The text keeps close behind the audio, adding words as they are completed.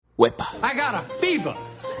Whip. I got a fever,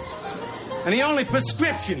 and the only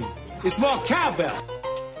prescription is more cowbell.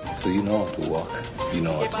 So you know how to walk, you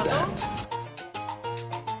know how to dance.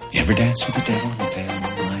 You ever dance with the devil in the pale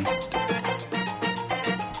moonlight?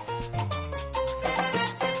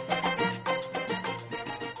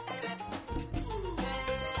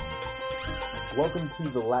 Welcome to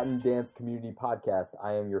the Latin Dance Community Podcast.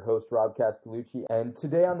 I am your host, Rob Castellucci, and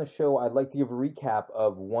today on the show, I'd like to give a recap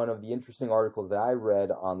of one of the interesting articles that I read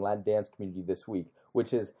on Latin Dance Community this week,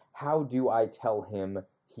 which is How Do I Tell Him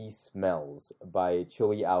He Smells by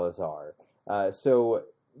Chili Alazar. So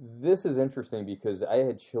this is interesting because I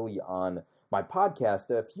had Chili on my podcast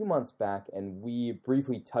a few months back, and we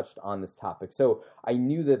briefly touched on this topic. So I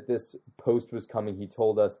knew that this post was coming. He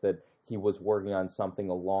told us that he was working on something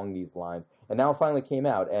along these lines, and now it finally came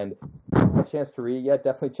out, and a chance to read it yet,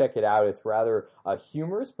 definitely check it out. It's rather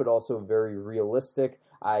humorous, but also very realistic.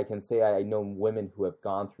 I can say I know women who have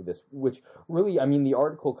gone through this, which really, I mean, the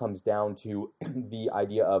article comes down to the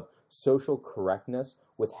idea of social correctness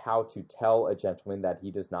with how to tell a gentleman that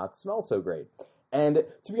he does not smell so great. And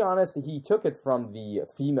to be honest, he took it from the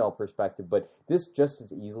female perspective, but this just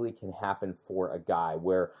as easily can happen for a guy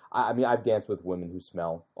where, I mean, I've danced with women who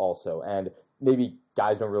smell also, and maybe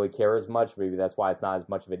guys don't really care as much. Maybe that's why it's not as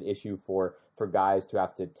much of an issue for guys to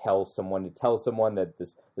have to tell someone that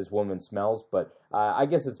this woman smells, but I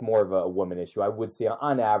guess it's more of a woman issue. I would say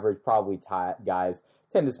on average, probably guys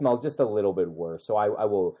tend to smell just a little bit worse, so I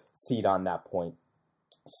will cede on that point.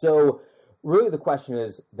 So really the question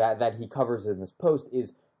is that he covers in this post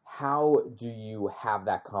is, how do you have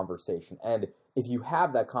that conversation? And if you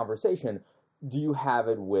have that conversation, do you have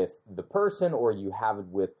it with the person or you have it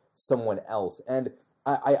with someone else? And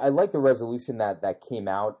I like the resolution that came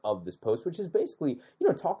out of this post, which is basically,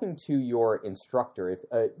 talking to your instructor. If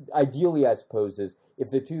ideally, I suppose, is if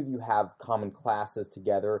the two of you have common classes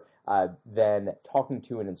together, then talking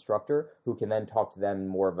to an instructor who can then talk to them in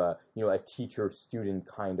more of a teacher-student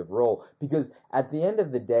kind of role. Because at the end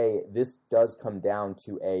of the day, this does come down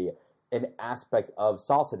to an aspect of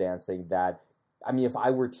salsa dancing that, I mean, if I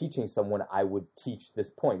were teaching someone, I would teach this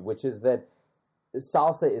point, which is that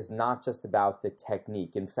salsa is not just about the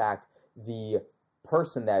technique. In fact, the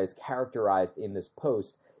person that is characterized in this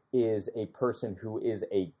post is a person who is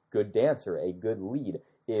a good dancer, a good lead,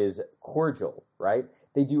 is cordial, right?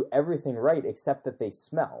 They do everything right except that they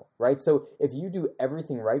smell, right? So if you do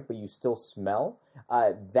everything right but you still smell,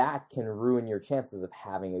 that can ruin your chances of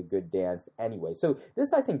having a good dance anyway. So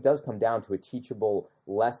this, I think, does come down to a teachable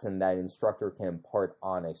lesson that an instructor can impart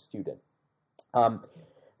on a student.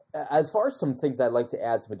 As far as some things I'd like to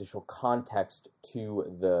add some additional context to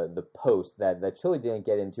the post that Chili didn't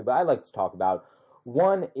get into, but I'd like to talk about.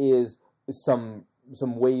 One is some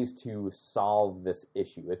ways to solve this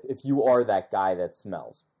issue if you are that guy that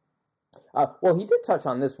smells. Well, he did touch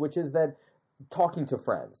on this, which is that talking to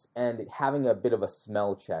friends and having a bit of a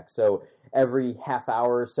smell check. So every half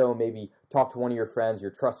hour or so, maybe talk to one of your friends,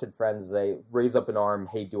 your trusted friends, they raise up an arm,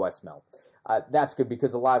 hey, do I smell? That's good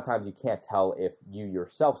because a lot of times you can't tell if you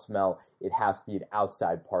yourself smell. It has to be an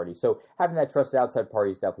outside party. So having that trusted outside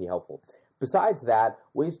party is definitely helpful. Besides that,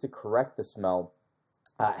 ways to correct the smell,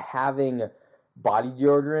 having body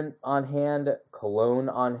deodorant on hand, cologne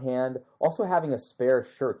on hand, also having a spare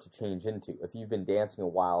shirt to change into. If you've been dancing a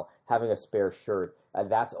while, having a spare shirt,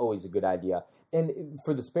 that's always a good idea. And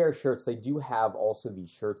for the spare shirts, they do have also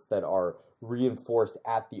these shirts that are reinforced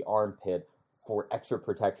at the armpit for extra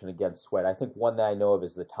protection against sweat. I think one that I know of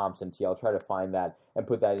is the Thompson Tee. I'll try to find that and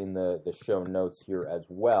put that in the show notes here as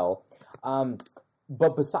well.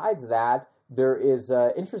 But besides that, there is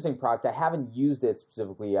an interesting product. I haven't used it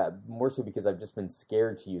specifically, more so because I've just been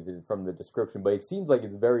scared to use it from the description, but it seems like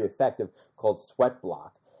it's very effective, called Sweat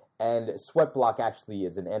Block. And Sweat Block actually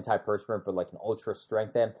is an antiperspirant, but like an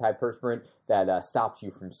ultra-strength antiperspirant that stops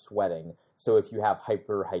you from sweating. So if you have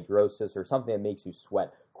hyperhidrosis or something that makes you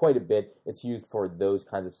sweat quite a bit, it's used for those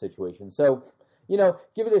kinds of situations. So,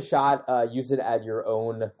 give it a shot. Use it at your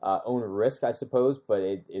own risk, I suppose, but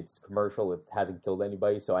it's commercial. It hasn't killed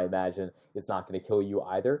anybody, so I imagine it's not going to kill you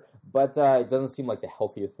either. But it doesn't seem like the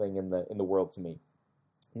healthiest thing in the world to me.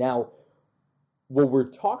 Now, what we're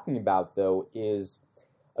talking about, though, is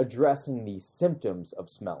addressing the symptoms of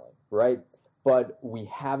smelling, right? But we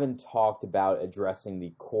haven't talked about addressing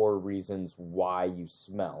the core reasons why you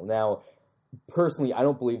smell. Now, personally, I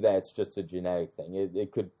don't believe that it's just a genetic thing.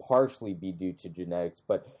 It could partially be due to genetics,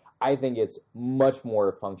 but I think it's much more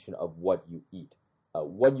a function of what you eat.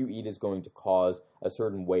 What you eat is going to cause a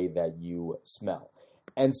certain way that you smell.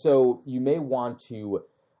 And so you may want to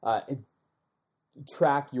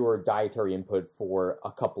track your dietary input for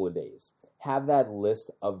a couple of days. have that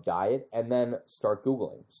list of diet, and then start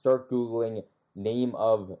Googling. Start Googling name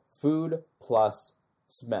of food plus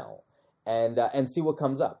smell, and see what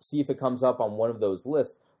comes up. See if it comes up on one of those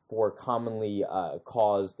lists for commonly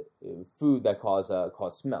caused food that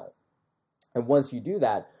cause smell. And once you do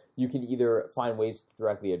that, you can either find ways to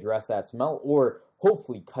directly address that smell, or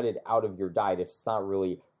hopefully cut it out of your diet if it's not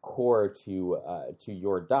really core to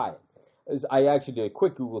your diet. I actually did a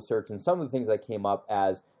quick Google search, and some of the things that came up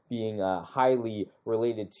as being highly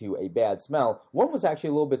related to a bad smell, one was actually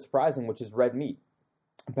a little bit surprising, which is red meat.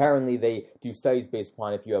 Apparently, they do studies based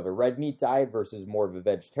upon if you have a red meat diet versus more of a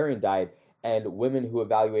vegetarian diet, and women who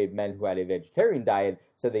evaluated men who had a vegetarian diet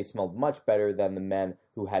said they smelled much better than the men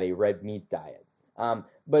who had a red meat diet.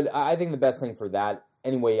 But I think the best thing for that,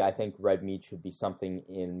 anyway, I think red meat should be something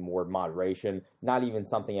in more moderation, not even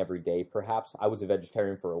something every day, perhaps. I was a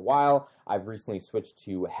vegetarian for a while. I've recently switched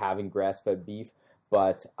to having grass-fed beef,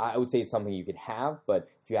 but I would say it's something you could have, but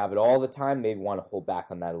if you have it all the time, maybe want to hold back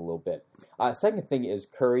on that a little bit. Second thing is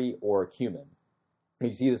curry or cumin.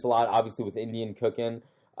 You see this a lot, obviously, with Indian cooking,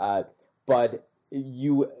 but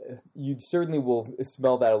you certainly will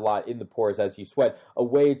smell that a lot in the pores as you sweat. A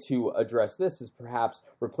way to address this is perhaps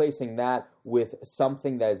replacing that with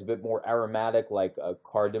something that is a bit more aromatic, like a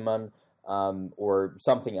cardamom or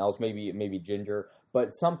something else, maybe ginger,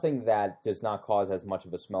 but something that does not cause as much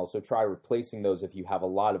of a smell. So try replacing those if you have a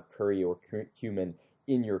lot of curry or cumin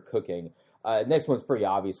in your cooking. Next one's pretty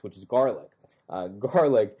obvious, which is garlic.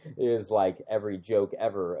 Garlic is like every joke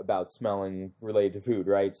ever about smelling related to food,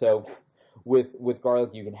 right? So with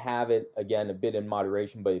garlic, you can have it, again, a bit in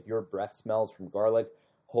moderation, but if your breath smells from garlic,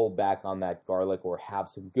 hold back on that garlic or have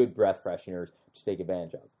some good breath fresheners to take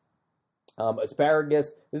advantage of.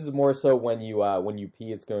 Asparagus, this is more so when you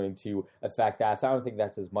pee, it's going to affect that, so I don't think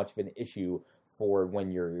that's as much of an issue for when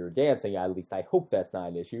you're dancing. At least I hope that's not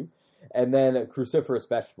an issue. And then cruciferous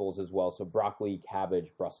vegetables as well, so broccoli,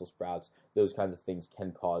 cabbage, Brussels sprouts, those kinds of things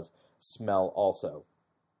can cause smell also.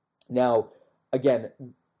 Now, again,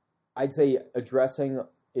 I'd say addressing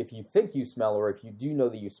if you think you smell or if you do know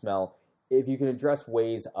that you smell, if you can address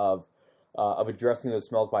ways of addressing those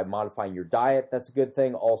smells by modifying your diet, that's a good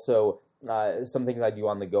thing. Also, some things I do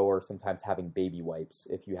on the go are sometimes having baby wipes.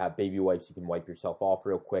 If you have baby wipes, you can wipe yourself off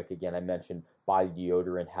real quick. Again, I mentioned body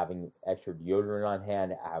deodorant, having extra deodorant on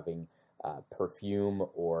hand, having perfume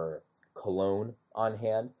or cologne on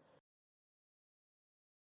hand.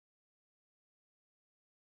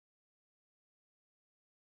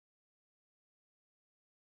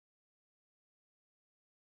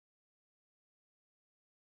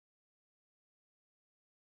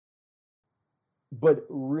 But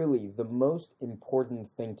really, the most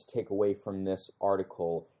important thing to take away from this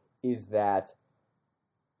article is that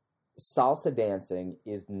salsa dancing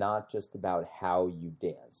is not just about how you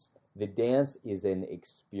dance. The dance is an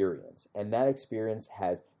experience, and that experience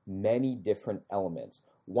has many different elements,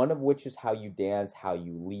 one of which is how you dance, how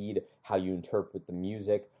you lead, how you interpret the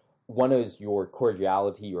music. One is your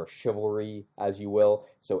cordiality, your chivalry, as you will,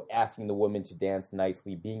 so asking the woman to dance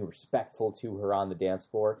nicely, being respectful to her on the dance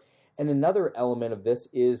floor. And another element of this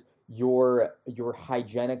is your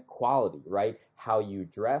hygienic quality, right? How you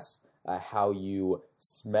dress, how you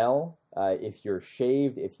smell, if you're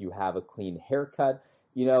shaved, if you have a clean haircut.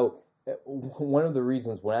 You know, one of the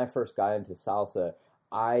reasons when I first got into salsa,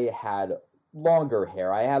 I had longer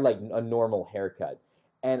hair. I had like a normal haircut.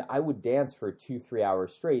 And I would dance for 2-3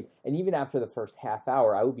 hours straight. And even after the first half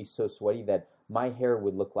hour, I would be so sweaty that my hair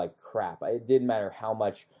would look like crap. It didn't matter how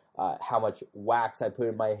much wax I put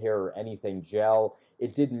in my hair or anything, gel.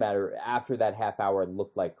 It didn't matter. After that half hour, it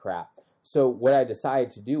looked like crap. So what I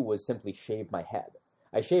decided to do was simply shave my head.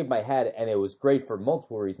 I shaved my head, and it was great for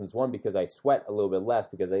multiple reasons. One, because I sweat a little bit less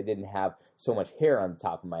because I didn't have so much hair on the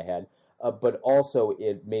top of my head. But also,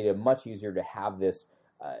 it made it much easier to have this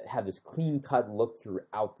clean-cut look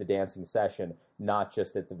throughout the dancing session, not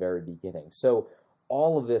just at the very beginning. So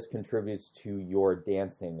all of this contributes to your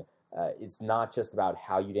dancing. It's not just about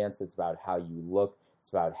how you dance, it's about how you look, it's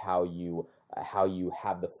about how you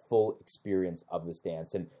have the full experience of this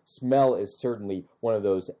dance. And smell is certainly one of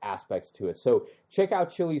those aspects to it. So check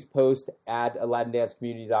out Chili's post at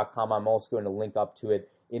LatinDanceCommunity.com. I'm also going to link up to it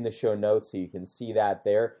in the show notes so you can see that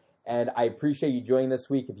there. And I appreciate you joining this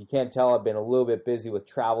week. If you can't tell, I've been a little bit busy with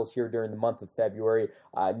travels here during the month of February.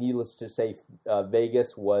 Needless to say,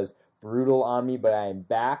 Vegas was brutal on me, but I am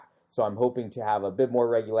back. So I'm hoping to have a bit more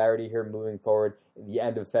regularity here moving forward in the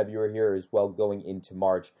end of February here as well going into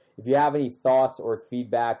March. If you have any thoughts or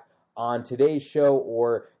feedback on today's show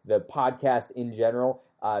or the podcast in general,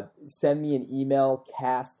 send me an email,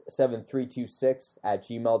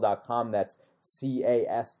 cast7326@gmail.com. That's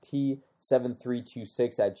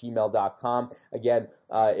 7326@gmail.com. Again,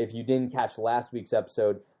 if you didn't catch last week's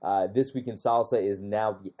episode, This Week in Salsa is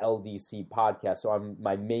now the LDC podcast. So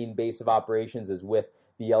my main base of operations is with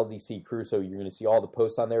the LDC crew, so you're going to see all the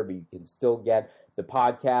posts on there, but you can still get the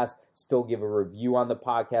podcast, still give a review on the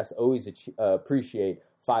podcast. Always appreciate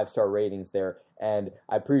 5-star ratings there, and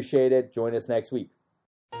I appreciate it. Join us next week.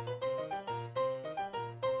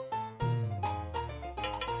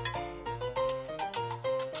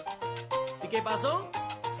 ¿Y qué pasó?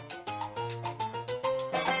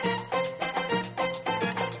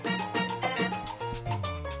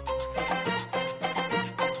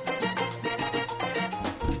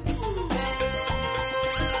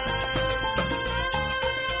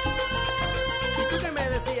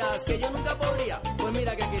 Que yo nunca podría, pues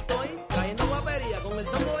mira que aquí estoy, cayendo guapería con el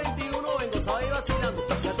sambo